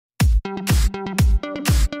My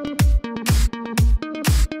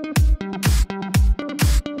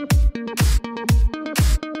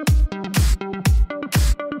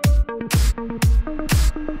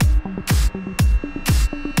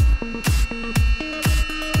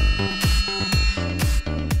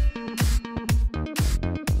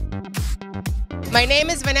name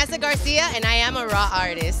is Vanessa Garcia and I am a raw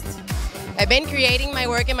artist. I've been creating my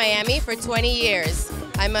work in Miami for 20 years.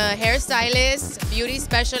 I'm a hairstylist, beauty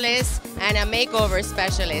specialist, and a makeover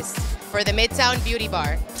specialist for the Midtown Beauty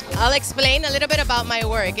Bar. I'll explain a little bit about my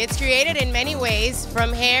work. It's created in many ways,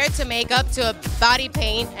 from hair to makeup to body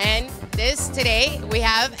paint, and today we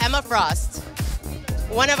have Emma Frost,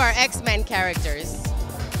 one of our X-Men characters.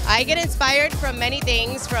 I get inspired from many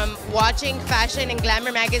things, from watching fashion and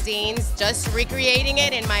glamour magazines, just recreating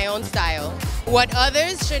it in my own style. What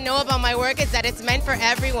others should know about my work is that it's meant for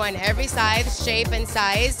everyone, every size, shape, and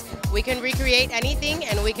size. We can recreate anything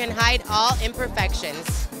and we can hide all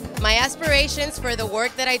imperfections. My aspirations for the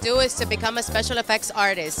work that I do is to become a special effects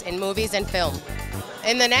artist in movies and film.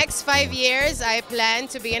 In the next 5 years, I plan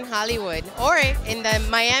to be in Hollywood or in the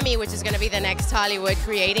Miami, which is going to be the next Hollywood,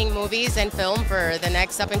 creating movies and film for the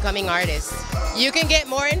next up-and-coming artists. You can get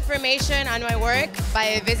more information on my work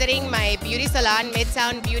by visiting my beauty salon,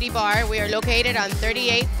 Midtown Beauty Bar. We are located on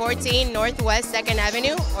 3814 Northwest 2nd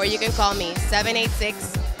Avenue, or you can call me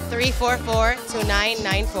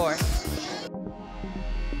 786-344-2994.